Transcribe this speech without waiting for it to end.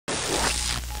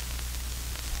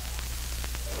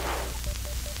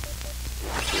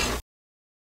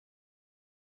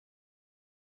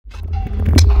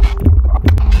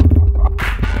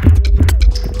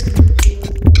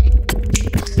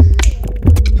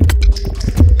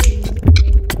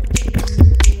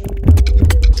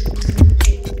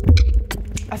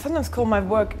call my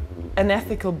work an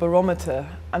ethical barometer.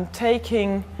 I'm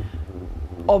taking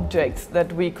objects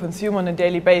that we consume on a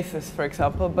daily basis, for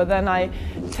example, but then I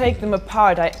take them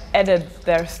apart, I edit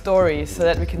their stories so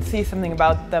that we can see something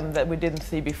about them that we didn't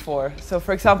see before. So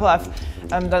for example, I've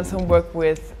done some work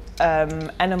with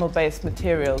animal-based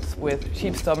materials, with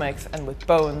sheep stomachs and with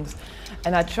bones,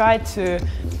 and I tried to,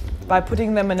 by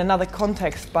putting them in another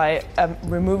context, by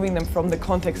removing them from the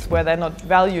context where they're not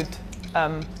valued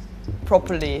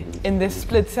properly, in this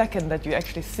split second that you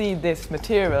actually see this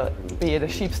material, be it a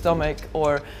sheep stomach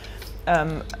or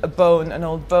a bone, an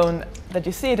old bone, that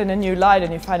you see it in a new light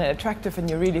and you find it attractive and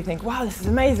you really think, wow, this is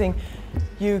amazing.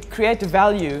 You create a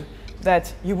value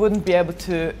that you wouldn't be able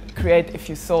to create if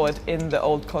you saw it in the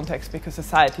old context, because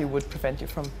society would prevent you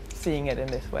from seeing it in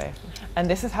this way. And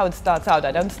this is how it starts out.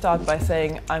 I don't start by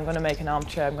saying, I'm going to make an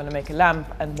armchair, I'm going to make a lamp,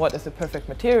 and what is the perfect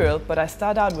material, but I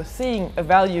start out with seeing a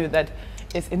value that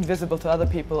is invisible to other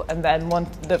people, and then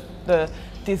the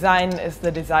design is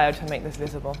the desire to make this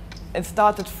visible. It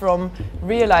started from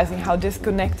realizing how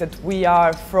disconnected we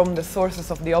are from the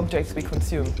sources of the objects we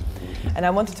consume. And I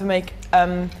wanted to make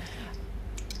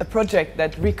a project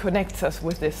that reconnects us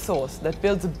with this source, that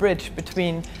builds a bridge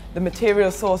between the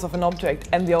material source of an object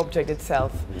and the object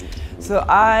itself. So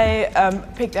I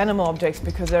picked animal objects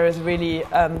because there is really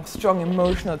strong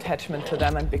emotional attachment to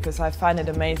them, and because I find it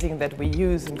amazing that we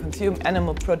use and consume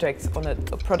animal products on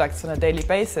a daily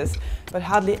basis, but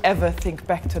hardly ever think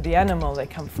back to the animal they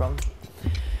come from.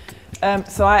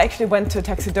 So I actually went to a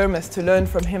taxidermist to learn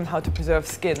from him how to preserve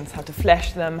skins, how to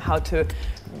flesh them,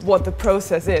 what the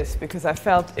process is, because I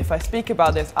felt if I speak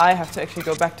about this, I have to actually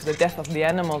go back to the death of the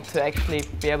animal to actually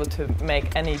be able to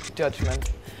make any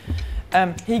judgment.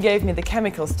 He gave me the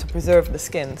chemicals to preserve the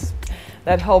skins.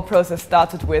 That whole process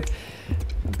started with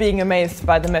being amazed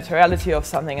by the materiality of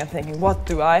something and thinking, what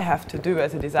do I have to do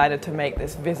as a designer to make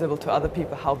this visible to other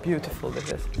people, how beautiful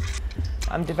this is.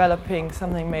 I'm developing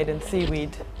something made in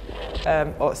seaweed,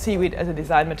 or seaweed as a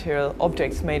design material,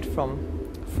 objects made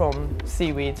from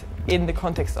seaweed in the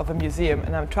context of a museum,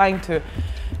 and I'm trying to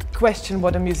question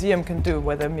what a museum can do,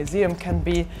 whether a museum can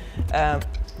be a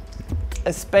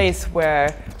space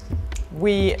where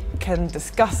we can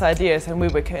discuss ideas and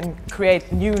we can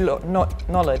create new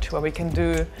knowledge, where we can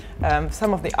do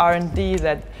some of the R&D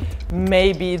that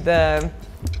maybe the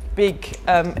big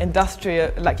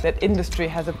industry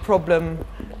has a problem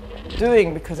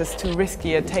doing because it's too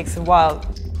risky, it takes a while.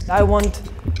 I want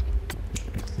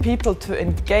people to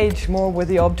engage more with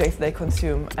the objects they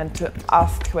consume and to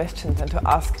ask questions and to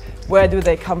ask, where do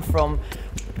they come from?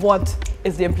 What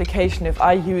is the implication if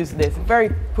I use this? Very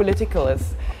political.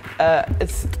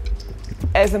 It's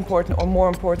as important or more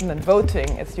important than voting.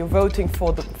 It's you're voting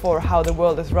for how the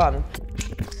world is run.